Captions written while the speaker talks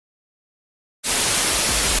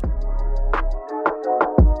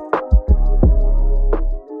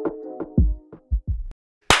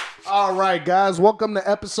All right, guys, welcome to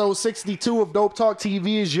episode 62 of DopeTalk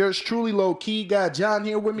TV. Is yours truly, Low Key. Got John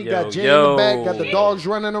here with me, got Jay in the back, got the dogs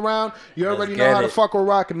running around. You already know how to fuck with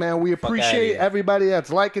rockin', man. We appreciate everybody that's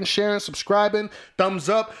liking, sharing, subscribing, thumbs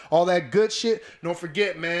up, all that good shit. Don't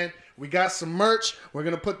forget, man, we got some merch. We're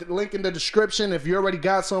going to put the link in the description. If you already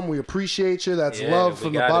got some, we appreciate you. That's love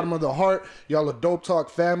from the bottom of the heart. Y'all a DopeTalk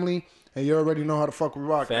family, and you already know how to fuck with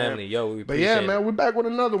rock, family, man. Yo, we appreciate But yeah, man, we're back with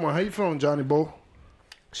another one. How you feeling, Johnny Bo?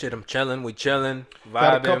 Shit, I'm chilling. We chilling. Vibing.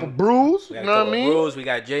 Got a couple brews. You know what I mean? Brews. We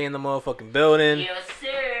got Jay in the motherfucking building. Yes,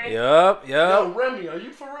 sir. Yup. Yo, Remy, are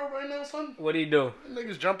you for real right now, son? What do you do? That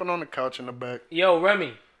nigga's jumping on the couch in the back. Yo,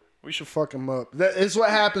 Remy. We should fuck him up. That is what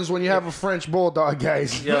happens when you have a French bulldog,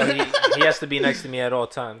 guys. Yo, he has to be next to me at all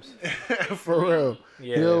times. For real.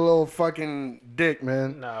 Yeah. You're a little fucking dick,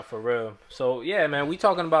 man. Nah, for real. So, yeah, man, we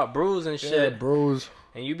talking about brews and shit. Yeah, brews.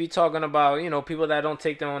 And you be talking about, you know, people that don't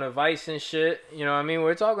take their own advice and shit. You know what I mean?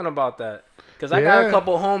 We're talking about that. Because I got a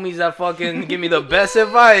couple homies that fucking give me the best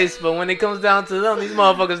advice, but when it comes down to them, these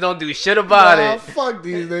motherfuckers don't do shit about it. Fuck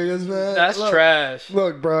these niggas, man. That's trash.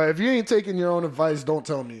 Look, bro, if you ain't taking your own advice, don't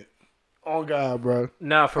tell me it. Oh, God, bro.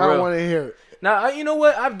 Nah, for real. I don't want to hear it. Now, you know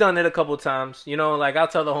what? I've done it a couple times. You know, like, I'll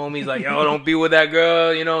tell the homies, like, yo, don't be with that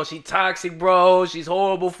girl. You know, she toxic, bro. She's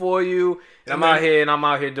horrible for you. And I'm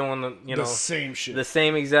out here doing the, you know. The same shit. The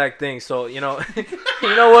same exact thing. So, you know,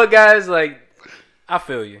 you know what, guys? Like, I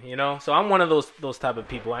feel you, you know? So I'm one of those type of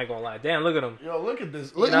people. I ain't gonna lie. Damn, look at him. Yo, look at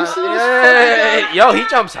this. Look, you know, you see this? Yo, he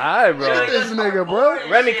jumps high, bro. Look at this nigga, bro.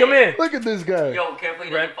 Remy, come in. Look at this guy. Yo, carefully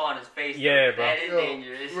don't fall on his face. Yeah, bro. That is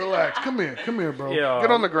dangerous. Relax. Come here, bro. Yo,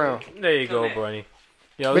 get on the ground. There you go, buddy.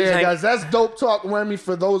 Yo, yeah, guys, that's Dope Talk Remy.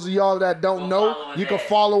 For those of y'all that don't know, you can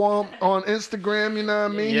follow him on Instagram. You know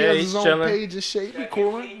what I mean? Yeah, he has his own chilling. page and shit. He be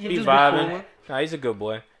coolin'. He vibing. Nah, he's a good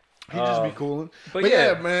boy. He just be coolin'. But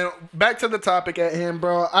yeah, man. Back to the topic at hand,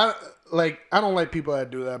 bro. I don't like people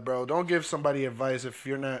that do that, bro. Don't give somebody advice if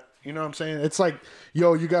you're not. You know what I'm saying? It's like,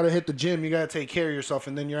 yo, you got to hit the gym. You got to take care of yourself.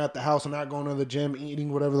 And then you're at the house and not going to the gym,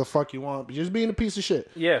 eating whatever the fuck you want. But just being a piece of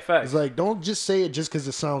shit. Yeah, facts. It's like, don't just say it just because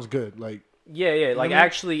it sounds good. Like, yeah. Like,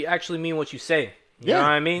 actually mean what you say. You know what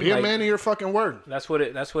I mean? Be a man of your fucking word. That's what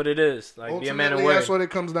it is. Like, ultimately, be a man of word. That's what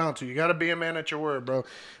it comes down to. You got to be a man at your word, bro.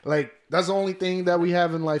 Like, that's the only thing that we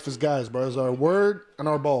have in life as guys, bro. Is our word and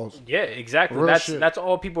our balls. Yeah, exactly. That's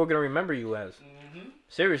all people are going to remember you as.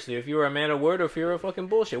 Seriously, if you were a man of word or if you're a fucking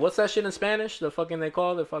bullshit. What's that shit in Spanish? The fucking they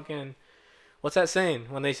call the fucking what's that saying?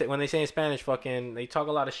 When they say in Spanish fucking they talk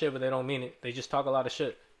a lot of shit but they don't mean it. They just talk a lot of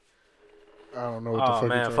shit. I don't know what the fuck. Oh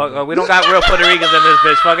man, fuck! We don't got real Puerto Ricans in this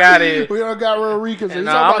bitch. Fuck out of here. We don't got real Ricans.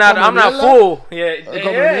 No, I'm not fool. Yeah,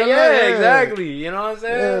 exactly. You know what I'm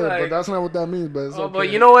saying? Yeah, like, but that's not what that means. But it's okay. But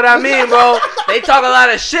you know what I mean, bro. They talk a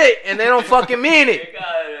lot of shit and they don't fucking mean it.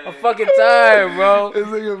 I'm fucking tired, bro.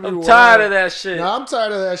 I'm tired of that shit. Nah, I'm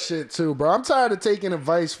tired of that shit too, bro. I'm tired of taking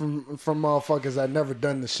advice from motherfuckers that never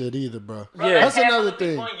done the shit either, bro. Yeah, that's another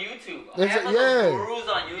thing. On YouTube, yeah, gurus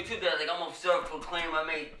on YouTube that like I'm gonna self-proclaim I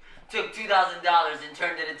made. Took $2,000 and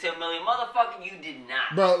turned it into $1 million. Motherfucker, you did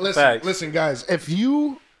not. Bro, listen, guys. If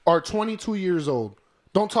you are 22 years old,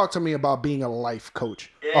 don't talk to me about being a life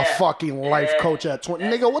coach. A fucking life coach at 20.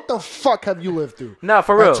 Nigga, what the fuck have you lived through? Nah,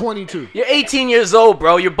 for real. At 22. You're 18 years old,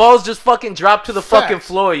 bro. Your balls just fucking dropped to the fucking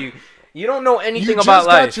floor. You don't know anything about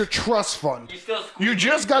life. You just got your trust fund. You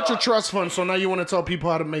just got your trust fund, so now you want to tell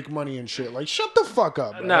people how to make money and shit. Like, shut the fuck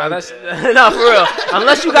up, man. Nah, that's nah, for real.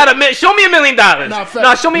 Unless you got show me $1 million.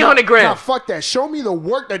 Nah, show me 100 grand. Nah, fuck that. Show me the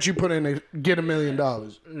work that you put in to get $1 million. Nah,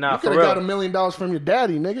 you for could real. have got $1 million from your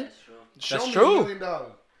daddy, nigga. That's true. $1 million.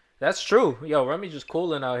 That's true. Yo, Remy just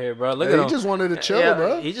cooling out here, bro. Look at him. He just wanted to chill,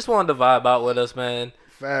 bro. He just wanted to vibe out with us, man.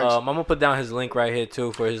 Facts. I'm gonna put down his link right here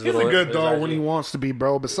too for his little. He's a good dog when he wants to be,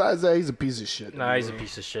 bro. Besides that, he's a piece of shit. Nah, he's a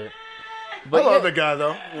piece of shit. But I love the guy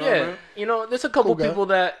though. You know yeah, you know, there's a couple people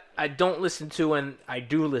that I don't listen to and I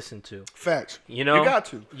do listen to. Facts. You know,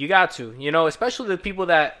 you got to. You know, especially the people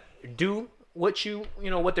that do what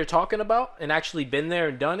what they're talking about and actually been there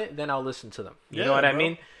and done it. Then I'll listen to them. You know what I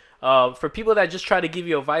mean? For people that just try to give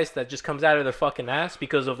you advice that just comes out of their fucking ass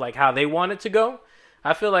because of like how they want it to go,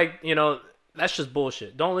 I feel like that's just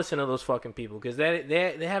bullshit. Don't listen to those fucking people because they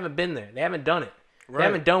haven't been there. They haven't done it. Right. They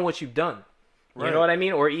haven't done what you've done. Right. You know what I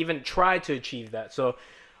mean? Or even tried to achieve that. So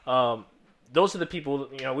those are the people,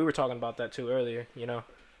 we were talking about that too earlier,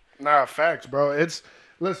 Nah, facts, bro.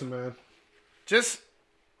 Listen, man. Just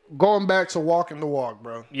going back to walking the walk,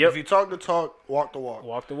 bro. Yep. If you talk the talk, walk the walk.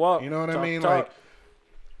 Walk the walk. You know what I mean? Talk.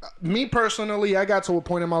 Like, me personally, I got to a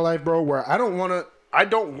point in my life, bro, where I don't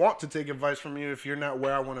want to take advice from you if you're not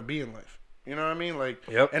where I want to be in life. You know what I mean? Like,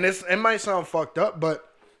 yep. And it might sound fucked up,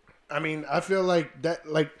 but I mean, I feel like that,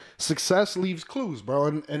 like, success leaves clues,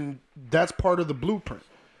 bro, and that's part of the blueprint.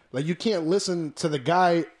 Like, you can't listen to the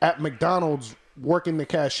guy at McDonald's working the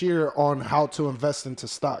cashier on how to invest into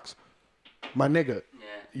stocks. My nigga,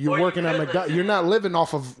 you're working at McDonald's. You're not living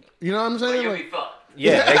off of, you know what I'm saying? Like,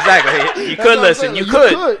 yeah, exactly. You could listen. You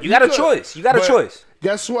could. You got a choice. You got a choice.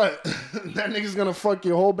 Guess what? That nigga's gonna fuck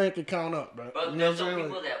your whole bank account up, bro. But there's some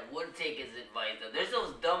people that would take his advice, though. There's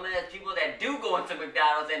those dumbass people that do go into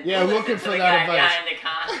McDonald's and looking for that advice.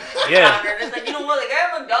 Yeah. It's like, you know what? The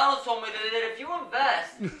guy at McDonald's told me that if you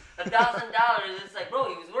invest $1,000, it's like, bro,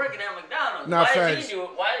 he was working at McDonald's. Why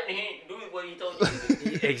didn't he do what he told you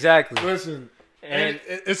to do? Exactly. Listen, and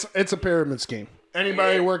it's a pyramid scheme.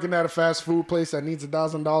 Anybody working at a fast food place that needs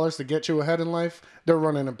 $1,000 to get you ahead in life, they're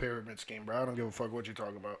running a pyramid scheme, bro. I don't give a fuck what you're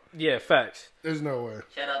talking about. Yeah, facts. There's no way.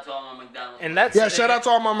 Shout out to all my McDonald's. And that's shout out to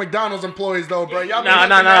all my McDonald's employees though, bro. Y'all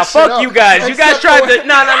nah. Fuck you guys. You guys tried to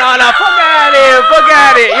nah. Fuck out of here. Fuck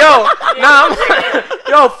out of here.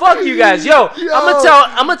 Yo, fuck you guys. Yo,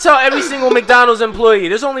 I'm gonna tell every single McDonald's employee.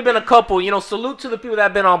 There's only been a couple. You know, salute to the people that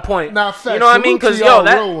have been on point. Nah, facts. You know what I mean? Because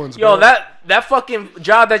that fucking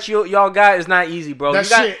job that y'all got is not easy, bro.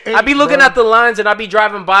 I be looking at the lines and I be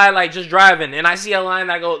driving by, like, just driving, and I see a line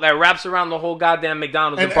that wraps around the whole goddamn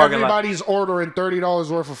McDonald's and parking lot. Everybody's ordering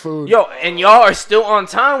 $30 worth of food. Yo, and y'all are still on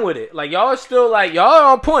time with it. Like, y'all are still, like, y'all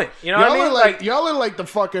are on point. You know what I mean? Like, y'all are like the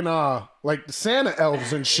fuking like the Santa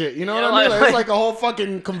elves and shit. You know what I mean? Like, it's like a whole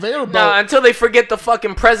fucking conveyor belt. Nah, until they forget the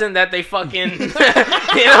fucking present that they fucking. You know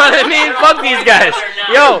what I mean? Fuck these guys.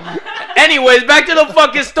 Yo. Anyways, back to the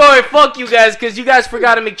fucking story. Fuck you guys, because you guys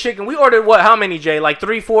forgot a McChicken. We ordered what? How many, Jay? Like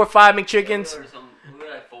 3, 4, 5 McChickens? We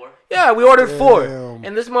were like 4. Yeah, we ordered 4.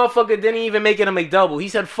 And this motherfucker didn't even make it a McDouble. He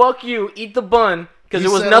said, fuck you, eat the bun. Because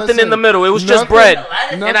there was nothing in the middle. It was just bread.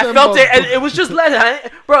 And I felt it. And it was just lettuce.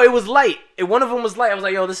 Bro, it was light. One of them was light. I was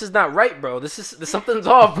like, yo, this is not right, bro. Something's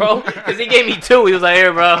off, bro. Because he gave me 2. He was like,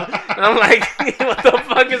 here, bro. And I'm like, what the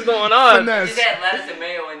fuck is going on? He just had lettuce and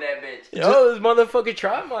mayo in that bitch. Yo, this motherfucker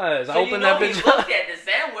tried my ass. I opened that bitch up. He looked at the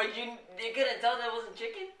sandwich. You couldn't tell that wasn't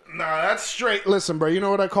chicken? Nah, that's straight. Listen, bro, you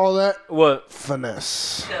know what I call that? What?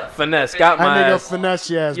 Finesse. Yeah. Finesse. Got my ass. Finesse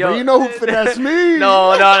your ass, bro. You know who finesse means?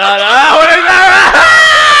 No. Yo, fuck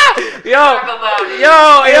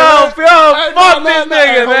this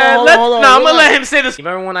nigga, man. I'm gonna let him say this.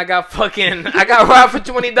 Remember when I got robbed for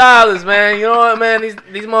 $20, man? You know what, man? These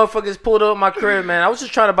motherfuckers pulled up my crib, man. I was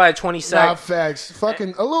just trying to buy a 20 sack. Nah, facts.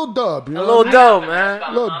 Fucking a little dub, you know? A little dub, man.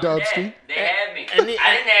 A little dub, Steve. They had me. I didn't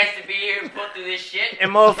ask to be here and put through this shit.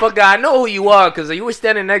 And motherfucker, I know who you are, because you were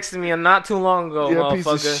standing next to me not too long ago, You're motherfucker.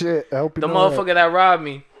 A piece of shit. I hope you the know motherfucker that robbed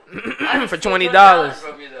me for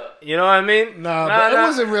 $20. You know what I mean? Nah, it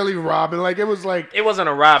wasn't really robbing. Like, it was like... It wasn't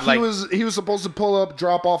a rob. He was supposed to pull up,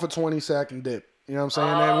 drop off a 20 sack, and dip. You know what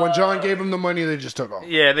I'm saying? And when John gave him the money, they just took off.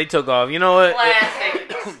 Yeah, they took off. You know what?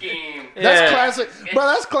 Classic scheme. That's classic. Bro,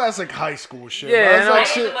 that's classic high school shit. Yeah, that's like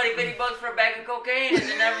shit. Somebody $50 for a bag of cocaine and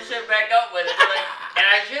then never shit back up with it. Like, and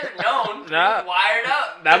I should have known. Wired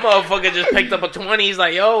up. That motherfucker just picked up a 20. He's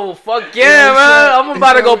like, yo, fuck yeah, man. I'm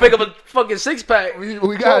about to go pick up a fucking 6-pack.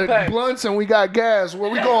 We got blunts and we got gas.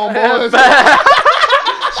 Where we going, boys?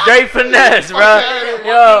 Straight finesse, bro.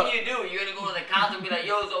 What can you do? You're gonna go to the cops and be like,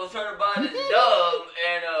 yo, so I was trying to buy this dub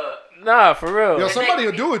and Nah, for real. Yo, somebody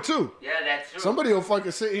will do it too. Yeah, that's true. Somebody will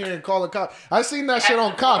fucking sit here and call a cop. I seen that shit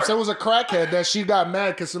on Cops. There was a crackhead that she got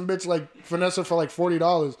mad because some bitch like finessed her for like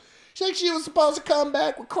 $40. She's like, she was supposed to come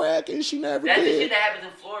back with crack and she never did. That's the shit that happens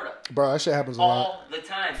in Florida. Bro, that shit happens a lot. All the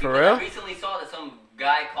time. For real? I recently saw that some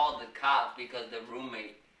guy called the cops because the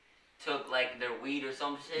roommate took like their weed or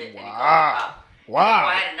some shit. And he called the cops. Wow.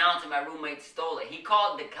 I had an ounce and my roommate stole it. He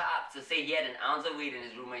called the cops to say he had an ounce of weed and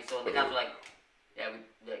his roommate stole it. The cops were like, yeah,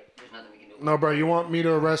 there's nothing we can do. No, bro, you want me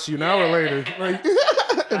to arrest you now or later? Like,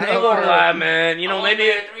 I ain't gonna lie, man. You know,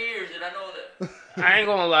 maybe... 3 years and I know that. I ain't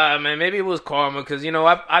gonna lie, man. Maybe it was karma, because, you know,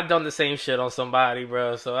 I've done the same shit on somebody,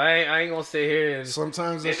 bro. So I ain't gonna sit here and...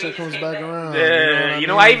 Sometimes that shit comes back around. Yeah, you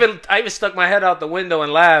know, I even stuck my head out the window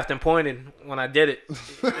and laughed and pointed when I did it. You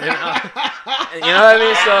know what I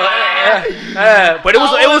mean? So, yeah. But it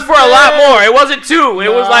was for a lot more. It wasn't 2. It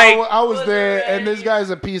was like... I was there, and this guy's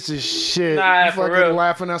a piece of shit. Nah, you for fucking real.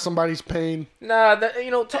 laughing at somebody's pain. Nah,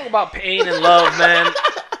 you know, talk about pain and love, man.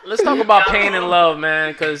 Let's talk about pain and love,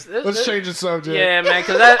 man. Cause let's change the subject. Yeah, man.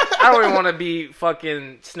 Cause I don't even want to be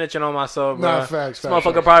fucking snitching on myself, bro. Nah, facts. This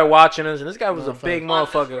motherfucker probably watching us, and this guy was a big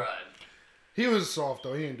motherfucker. He was soft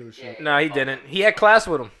though. He didn't do shit. Nah, he didn't. He had class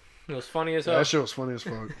with him. It was funny as hell. That shit was funny as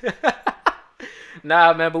fuck.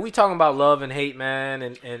 Nah, man. But we talking about love and hate, man,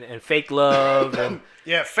 and fake love and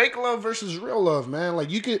yeah, fake love versus real love, man. Like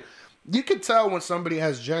you could. you can tell when somebody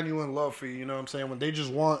has genuine love for you. You know what I'm saying? When they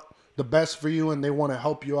just want the best for you and they want to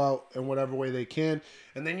help you out in whatever way they can.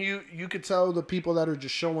 And then you could tell the people that are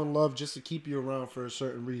just showing love just to keep you around for a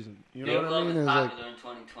certain reason. You know what I mean? It's popular in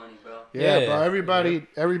 2020, bro. Yeah, bro.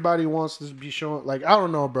 Everybody wants to be showing. Like, I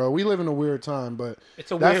don't know, bro. We live in a weird time, but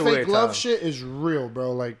it's a that weird fake love time. shit is real,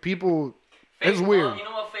 bro. Like, people, fake it's weird. Love, you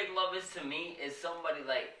know what fake love is to me? Is somebody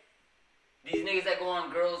like these niggas that go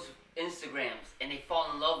on girls' Instagrams and they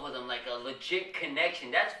fall in love with them, like a legit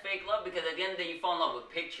connection. That's fake love, because at the end of the day, you fall in love with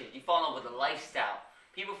pictures. You fall in love with a lifestyle.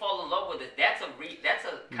 People fall in love with it. That's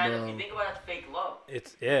a kind of, if you think about it, that's fake love.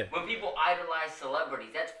 It's When people idolize celebrities,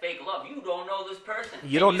 that's fake love. You don't know this person.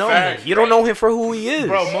 You don't know him. You don't know him for who he is.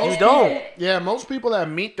 Bro, you don't. Yeah, most people that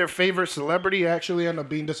meet their favorite celebrity actually end up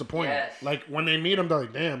being disappointed. Yes. Like, when they meet him, they're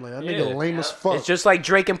like, damn, like, that nigga lame as fuck. It's just like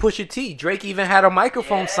Drake and Pusha T. Drake even had a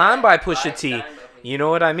microphone signed by Pusha T. You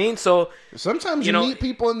know what I mean? So sometimes you meet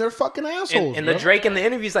people and they're fucking assholes. And the Drake in the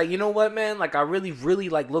interview's like, you know what, man? Like, I really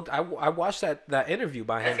like looked. I watched that interview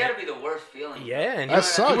by him. That's gotta be the worst feeling. Yeah, and that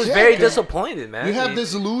sucks. He was very disappointed, man. You have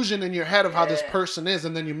this illusion in your head of how this person is,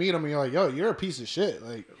 and then you meet him and you're like, yo, you're a piece of shit.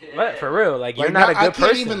 Like, right, for real. Like, you're not a good person. I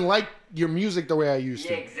can't even like your music the way I used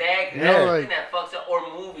to. Yeah, exactly. You know, like, that fucks up. Or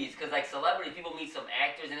movies, because like celebrities, people meet some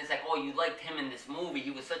actors and it's like, oh, you liked him in this movie. He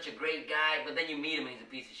was such a great guy, but then you meet him and he's a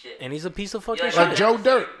piece of shit. And he's a piece of fucking like, shit. Like Joe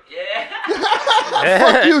Dirt. Yeah.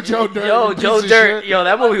 Fuck you, Joe Dirt. Yo, Joe Dirt. Yo,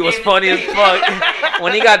 that movie was funny as fuck.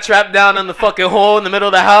 When he got trapped down in the fucking hole in the middle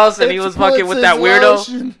of the house and he was fucking with that weirdo.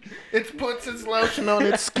 Lotion. It puts its lotion on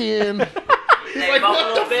its skin. He's like,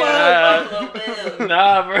 what the fuck?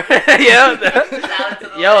 Nah, bro.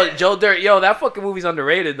 Yeah. Yo, Joe Dirt. Yo, that fucking movie's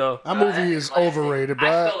underrated, though. That movie is overrated, bro.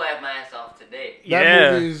 I still laugh my ass off today.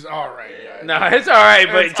 That movie is alright. Nah, it's alright,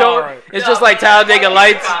 but Joe, it's just like Talladega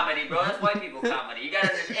Lights. Comedy, bro. That's white people comedy. You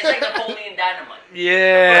gotta. It's like Napoleon Dynamite.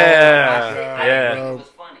 Yeah. It was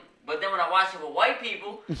funny. But then when I watched it with white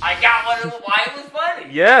people, I got why it was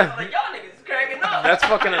funny. Yeah. I was like, y'all niggas is cracking up. That's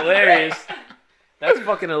fucking hilarious. That's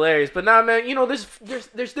fucking hilarious. But nah, man, you know,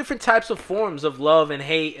 there's different types of forms of love and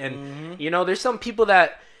hate, and you know, there's some people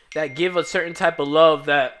that give a certain type of love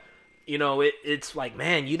that, you know, it's like,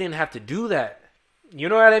 man, you didn't have to do that. You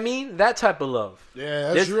know what I mean? That type of love.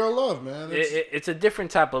 Yeah, that's real love, man. It's a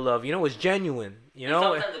different type of love. You know, it's genuine. You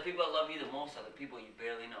know, sometimes the people that love you the most are the people you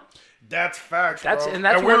barely know. That's facts, bro. And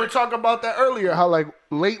we were talking about that earlier. How like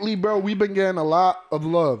lately, bro, we've been getting a lot of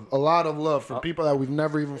love from people that we've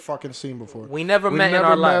never even fucking seen before. We never met in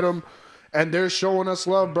our life. Them, and they're showing us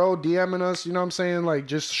love, bro. DMing us, you know what I'm saying? Like,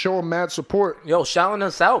 just showing mad support. Yo, shouting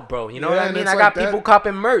us out, bro. You know what I mean? I got people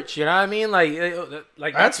copping merch. You know what I mean?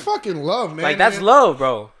 Like that's fucking love, man. Like, that's love,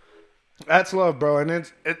 bro. That's love, bro. And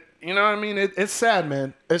it you know what I mean? It's sad,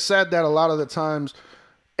 man. It's sad that a lot of the times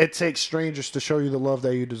it takes strangers to show you the love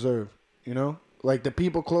that you deserve. You know, like the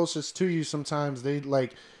people closest to you, sometimes they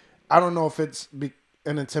like, I don't know if it's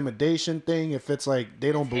an intimidation thing, if it's like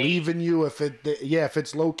they don't believe in you, if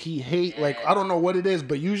it's low key hate, like I don't know what it is,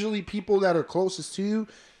 but usually people that are closest to you,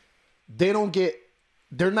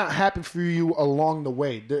 they're not happy for you along the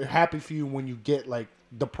way. They're happy for you when you get like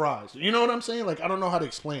the prize. You know what I'm saying? Like, I don't know how to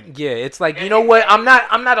explain it. Yeah, it's like, you know what? I'm not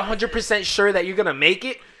 100% sure that you're gonna make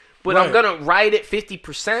it, but I'm gonna ride it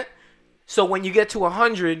 50%. So when you get to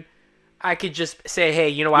 100. I could just say, hey,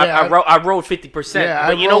 you know, I rode 50%. Yeah,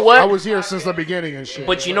 but you know what? I was here since the beginning and shit.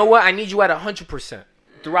 But you know what? I need you at 100%.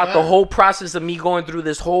 Throughout the whole process of me going through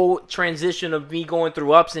this whole transition of me going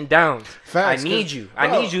through ups and downs. Facts, I need you. Bro,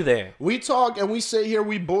 I need you there. We talk and we sit here,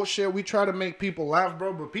 we bullshit, we try to make people laugh,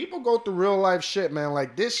 bro. But people go through real life shit, man.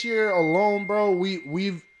 Like this year alone, bro,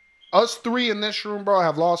 us three in this room, bro,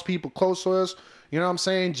 have lost people close to us. You know what I'm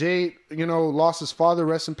saying? Jay, you know, lost his father.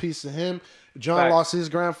 Rest in peace to him. John lost his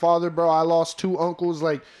grandfather, bro. I lost 2 uncles.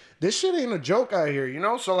 Like, this shit ain't a joke out here, you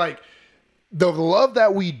know? So, like, the love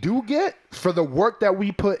that we do get for the work that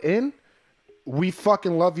we put in, we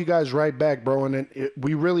fucking love you guys right back, bro. And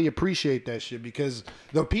we really appreciate that shit, because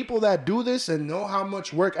the people that do this and know how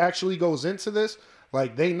much work actually goes into this,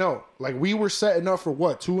 like, they know. Like, we were setting up for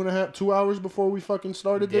what, 2 hours before we fucking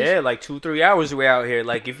started this? Yeah, like 2-3 hours we out here.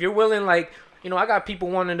 Like, if you're willing, like, you know, I got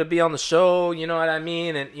people wanting to be on the show, you know what I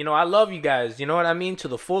mean? And, you know, I love you guys, you know what I mean? To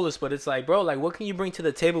the fullest, but it's like, bro, like, what can you bring to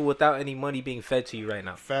the table without any money being fed to you right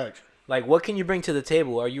now? Facts. Like, what can you bring to the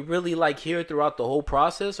table? Are you really, like, here throughout the whole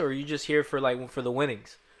process, or are you just here for, like, for the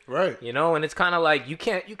winnings? Right. You know, and it's kind of like, you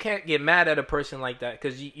can't get mad at a person like that,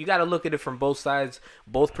 because you got to look at it from both sides,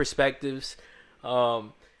 both perspectives.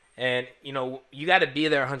 And, you know, you got to be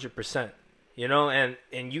there 100%. You know, and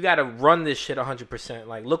you got to run this shit 100%.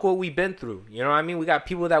 Like, look what we've been through. You know what I mean? We got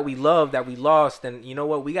people that we love that we lost, and you know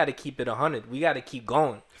what? We got to keep it 100. We got to keep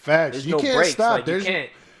going. Facts. There's you no can't breaks. stop. Like, you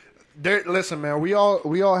can't. Listen, man. We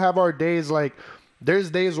all have our days. Like,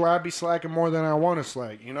 there's days where I be slacking more than I want to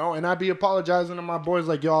slack. You know, and I be apologizing to my boys.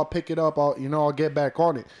 Like, yo, I'll pick it up. I'll get back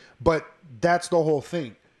on it. But that's the whole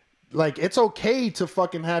thing. Like, it's okay to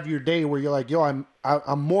fucking have your day where you're like, yo,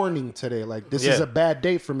 I'm mourning today. Like, this is a bad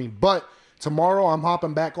day for me. But tomorrow, I'm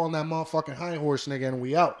hopping back on that motherfucking high horse, nigga, and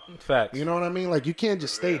we out. Facts. You know what I mean? Like, you can't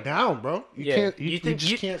just stay down, bro. You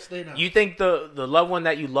just can't stay down. You think the loved one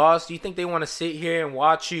that you lost, you think they want to sit here and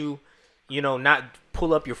watch you, you know, not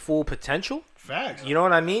pull up your full potential? Facts. You know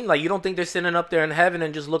what I mean? Like, you don't think they're sitting up there in heaven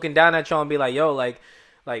and just looking down at y'all and be like, yo, like,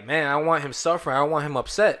 man, I want him suffering. I want him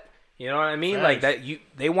upset. You know what I mean? Facts. Like,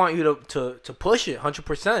 they want you to push it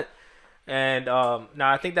 100%. And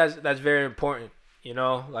I think that's very important. You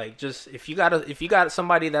know, like, just if you got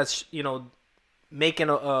somebody that's, you know, making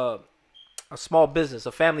a small business,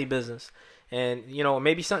 a family business, and, you know,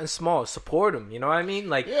 maybe something small, support them. You know what I mean?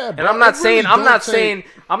 Like, yeah, bro, and I'm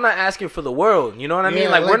not asking for the world. You know what I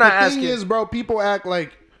mean? Like, we're not asking. The thing is, bro, people act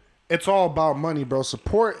like it's all about money, bro.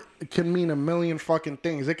 Support can mean a million fucking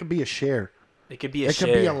things. It could be a share. It could be a share.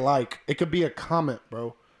 It could be a like. It could be a comment,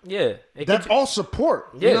 bro. Yeah, that's all support.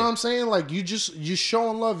 Yeah. You know what I'm saying? Like, you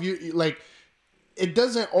showing love. You like. It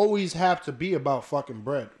doesn't always have to be about fucking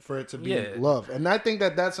bread for it to be love. And I think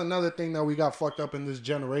that's another thing that we got fucked up in this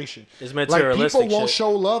generation. It's materialistic. Like, people won't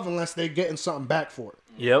show love unless they're getting something back for it.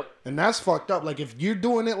 Yep. And that's fucked up. Like, if you're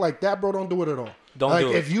doing it like that, bro, don't do it at all. Don't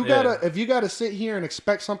do it. If you gotta sit here and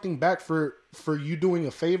expect something back for you doing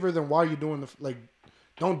a favor, then why are you doing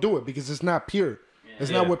don't do it, because it's not pure.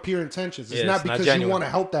 It's not with pure intentions. It's not because you want to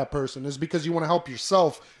help that person. It's because you want to help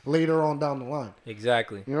yourself later on down the line.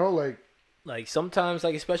 Exactly. You know, like sometimes,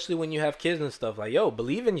 like, especially when you have kids and stuff, like, yo,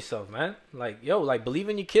 believe in yourself, man. Like, yo, like, believe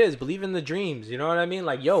in your kids, believe in the dreams. You know what I mean?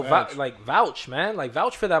 Like, yo, vouch, man. Like,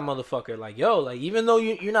 vouch for that motherfucker. Like, yo, like, even though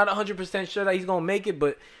you're not 100% sure that he's gonna make it,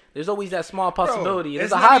 but there's always that small possibility.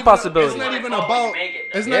 There's a high possibility. It's not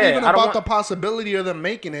even about the possibility of them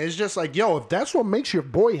making it. It's just like, yo, if that's what makes your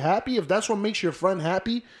boy happy, if that's what makes your friend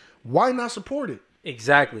happy, why not support it?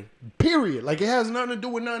 Exactly. Period. Like, it has nothing to do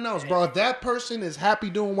with nothing else, bro. If that person is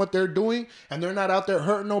happy doing what they're doing and they're not out there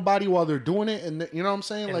hurting nobody while they're doing it, and you know what I'm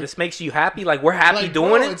saying? And like, this makes you happy. Like, we're happy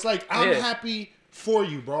doing it. It's like, I'm happy for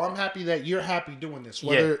you, bro. I'm happy that you're happy doing this.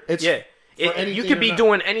 Whether it's you could be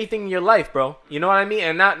doing anything in your life, bro. You know what I mean?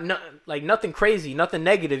 And not like nothing crazy, nothing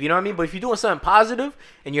negative. You know what I mean? But if you're doing something positive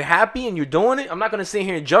and you're happy and you're doing it, I'm not gonna sit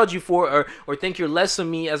here and judge you for it or think you're less of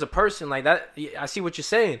me as a person. Like that. I see what you're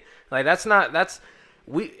saying. Like,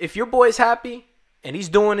 if your boy's happy and he's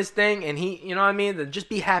doing his thing and you know what I mean, then just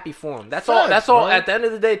be happy for him. That's all. That's all. Bro. At the end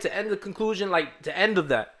of the day, to end the conclusion, like, the end of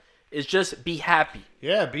that is just be happy.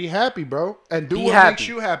 Yeah, be happy, bro, and do what makes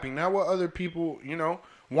you happy, not what other people, you know,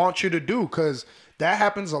 want you to do, because that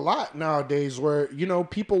happens a lot nowadays where, you know,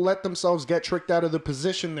 people let themselves get tricked out of the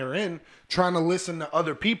position they're in trying to listen to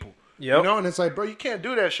other people. Yep. You know, and it's like, bro, you can't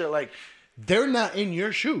do that shit. Like, they're not in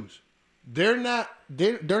your shoes. They're not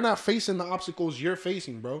facing the obstacles you're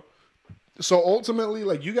facing, bro. So ultimately,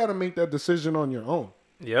 like, you got to make that decision on your own.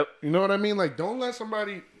 Yep. You know what I mean? Like, don't let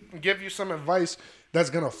somebody give you some advice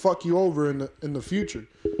that's going to fuck you over in the future.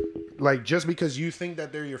 Like, just because you think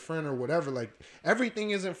that they're your friend or whatever. Like,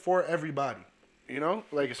 everything isn't for everybody. You know?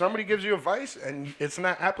 Like, if somebody gives you advice and it's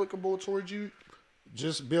not applicable towards you,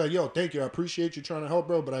 just be like, yo, thank you. I appreciate you trying to help,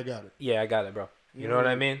 bro, but I got it. Yeah, I got it, bro. You know what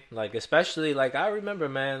I mean? Like, especially, like, I remember,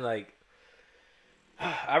 man, like,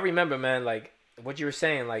 what you were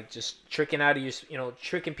saying, like, just tricking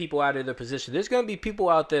people out of their position. There's going to be people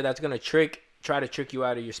out there that's going to try to trick you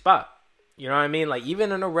out of your spot. You know what I mean? Like,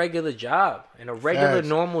 even in a regular job,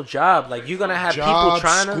 normal job, like, you're going to have people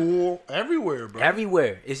trying to... school, everywhere, bro.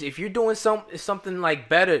 Everywhere. If you're doing something, like,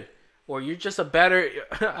 better, or you're just a better...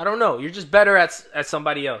 I don't know. You're just better at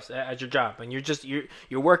somebody else, at your job. And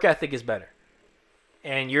your work ethic is better.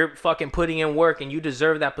 And you're fucking putting in work and you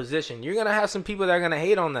deserve that position. You're going to have some people that are going to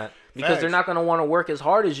hate on that. Because they're not going to want to work as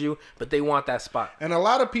hard as you, but they want that spot. And a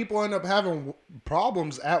lot of people end up having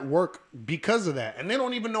problems at work because of that. And they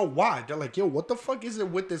don't even know why. They're like, yo, what the fuck is it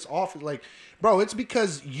with this office? Like, bro, it's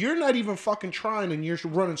because you're not even fucking trying and you're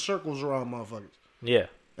running circles around motherfuckers. Yeah.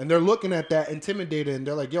 And they're looking at that, intimidated, and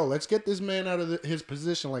they're like, yo, let's get this man out of his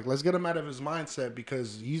position. Like, let's get him out of his mindset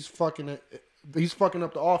because he's fucking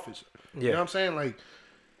up the office. Yeah. You know what I'm saying? Like,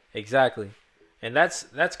 exactly. And that's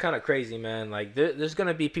kind of crazy, man. Like there's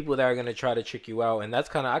gonna be people that are gonna try to trick you out, and that's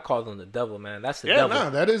kind of, I call them the devil, man. That's the devil. Yeah, nah,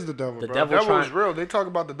 that is the devil. The bro. Devil is real. They talk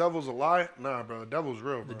about the devil's a lie. Nah, bro, the devil's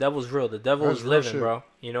real. Bro. The devil's real. The devil is living, bro.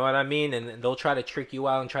 You know what I mean? And they'll try to trick you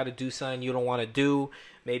out and try to do something you don't want to do.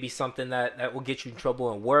 Maybe something that will get you in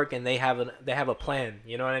trouble at work, and they have a plan.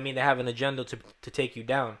 You know what I mean? They have an agenda to take you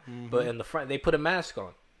down. But in the front, they put a mask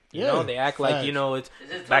on. You know, they act like, you know, it's...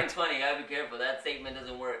 This is 2020. You gotta be careful. That statement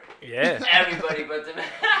doesn't work. Yeah. Everybody but the...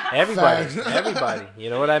 Everybody. You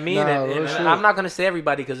know what I mean? And I'm not going to say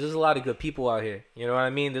everybody because there's a lot of good people out here. You know what I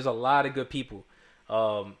mean? There's a lot of good people. As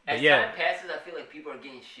time passes, I feel like people are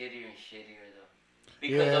getting shittier and shittier, though.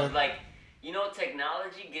 Because of, like... You know,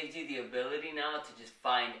 technology gives you the ability now to just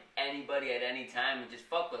find anybody at any time and just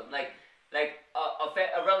fuck with them. Like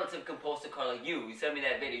a relative can post a car like you. You sent me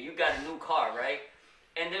that video. You got a new car, right?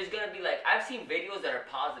 And there's going to be like, I've seen videos that are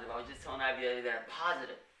positive. I was just telling Ivy the other day that are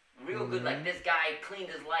positive. Real good. Like, this guy cleaned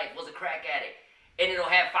his life, was a crack addict. And it'll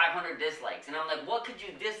have 500 dislikes. And I'm like, what could you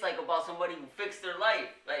dislike about somebody who fixed their life?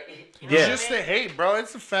 Like, you know it's just the hate, bro.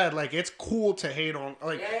 It's a fad. Like, it's cool to hate on.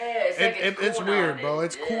 Like, it's cool weird, bro.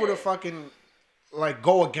 It's cool to fucking like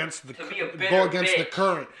go against the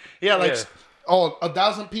current. Yeah, like. Oh,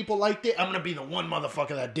 1,000 people liked it. I'm gonna be the one motherfucker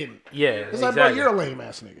that didn't. Yeah, it's like, bro, you're a lame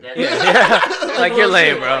ass nigga. Like you're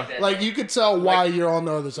lame, bro. Like you could tell why you're on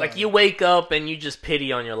the other side. Like you wake up and you just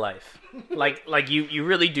pity on your life. Like you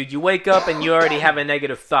really do. You wake up and you already have a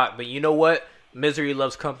negative thought, but you know what? Misery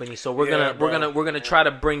loves company. So we're gonna try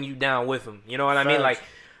to bring you down with them. You know what I mean? Like.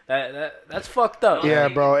 That's fucked up. Yeah,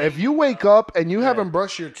 bro. If you wake up and you haven't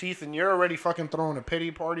brushed your teeth and you're already fucking throwing a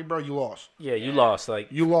pity party, bro, you lost. Yeah, you lost.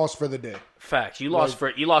 Like you lost for the day. Facts. You lost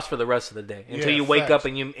for the rest of the day until you wake up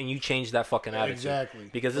and you change that fucking attitude. Exactly.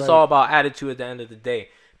 Because it's all about attitude at the end of the day.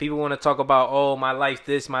 People want to talk about, oh, my life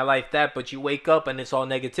this, my life that, but you wake up and it's all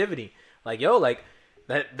negativity. Like, yo, like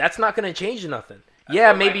that's not gonna change nothing.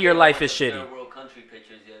 Yeah, maybe your life is shitty. Third world country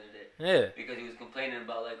pictures the other day. Yeah. Because he was complaining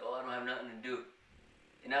about like, oh, I don't have nothing to do.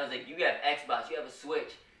 And I was like, you have Xbox, you have a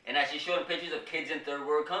Switch. And I just showed him pictures of kids in third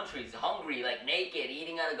world countries, hungry, like naked,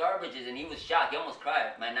 eating out of garbages. And he was shocked. He almost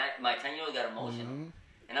cried. My 10-year-old got emotional.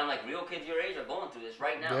 And I'm like, real kids your age are going through this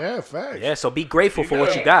right now. Yeah, facts. Yeah, so be grateful for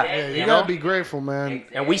what you got. Yeah, you got to be grateful, man.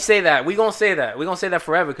 Exactly. And we say that. We're going to say that. We're going to say that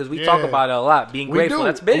forever because we talk about it a lot. Being grateful,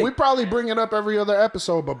 that's big. We probably bring it up every other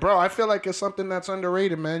episode. But, bro, I feel like it's something that's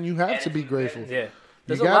underrated, man. You have to be grateful. Yeah.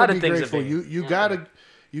 There's a lot of things grateful. You got to...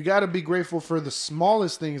 You got to be grateful for the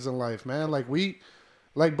smallest things in life, man. Like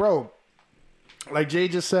bro, like Jay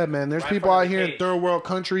just said, man, there's people out here in third world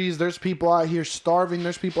countries. There's people out here starving.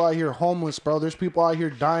 There's people out here homeless, bro. There's people out here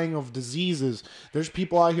dying of diseases. There's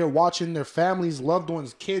people out here watching their families, loved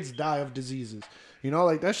ones, kids die of diseases. You know,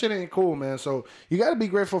 like that shit ain't cool, man. So you got to be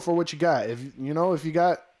grateful for what you got. If you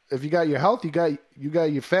got your health, you got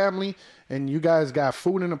your family, and you guys got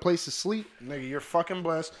food and a place to sleep, nigga, you're fucking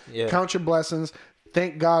blessed. Yeah. Count your blessings.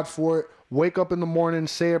 Thank God for it. Wake up in the morning,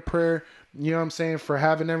 say a prayer, you know what I'm saying, for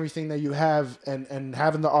having everything that you have and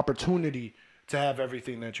having the opportunity to have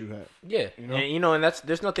everything that you have. Yeah. And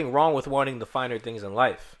there's nothing wrong with wanting the finer things in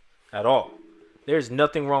life at all. There's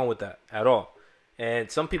nothing wrong with that at all. And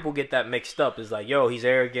some people get that mixed up. It's like, yo, he's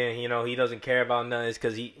arrogant, he doesn't care about nothing. It's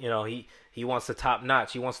because he wants the top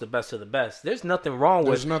notch. He wants the best of the best. There's nothing wrong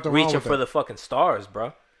with reaching for the fucking stars,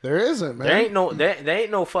 bro. There isn't, man. There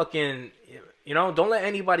ain't no fucking... don't let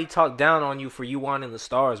anybody talk down on you for you wanting the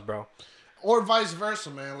stars, bro. Or vice versa,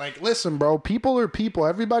 man. Like, listen, bro. People are people.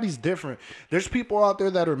 Everybody's different. There's people out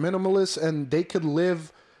there that are minimalists and they could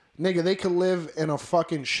live, they could live in a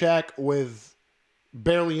fucking shack with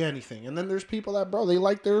barely anything. And then there's people that, bro, they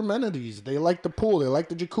like their amenities. They like the pool. They like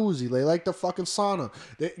the jacuzzi. They like the fucking sauna.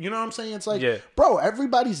 You know what I'm saying? It's like, bro,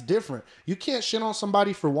 everybody's different. You can't shit on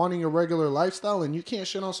somebody for wanting a regular lifestyle, and you can't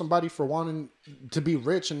shit on somebody for wanting to be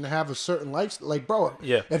rich and have a certain lifestyle. Like, bro,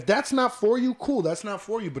 if that's not for you, cool, that's not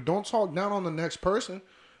for you. But don't talk down on the next person.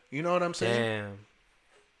 You know what I'm saying? Damn.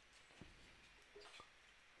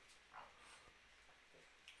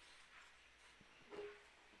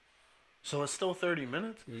 So it's still 30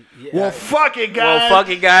 minutes? Yeah. Well, fuck it,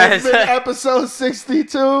 guys. It's been episode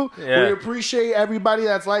 62. Yeah. We appreciate everybody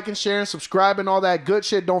that's liking, sharing, subscribing, all that good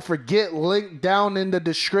shit. Don't forget, link down in the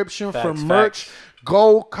description for merch.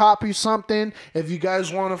 Go copy something. If you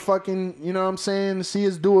guys want to fucking, you know what I'm saying, see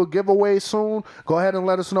us do a giveaway soon, go ahead and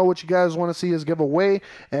let us know what you guys want to see us give away.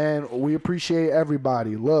 And we appreciate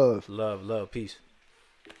everybody. Love. Love. Peace.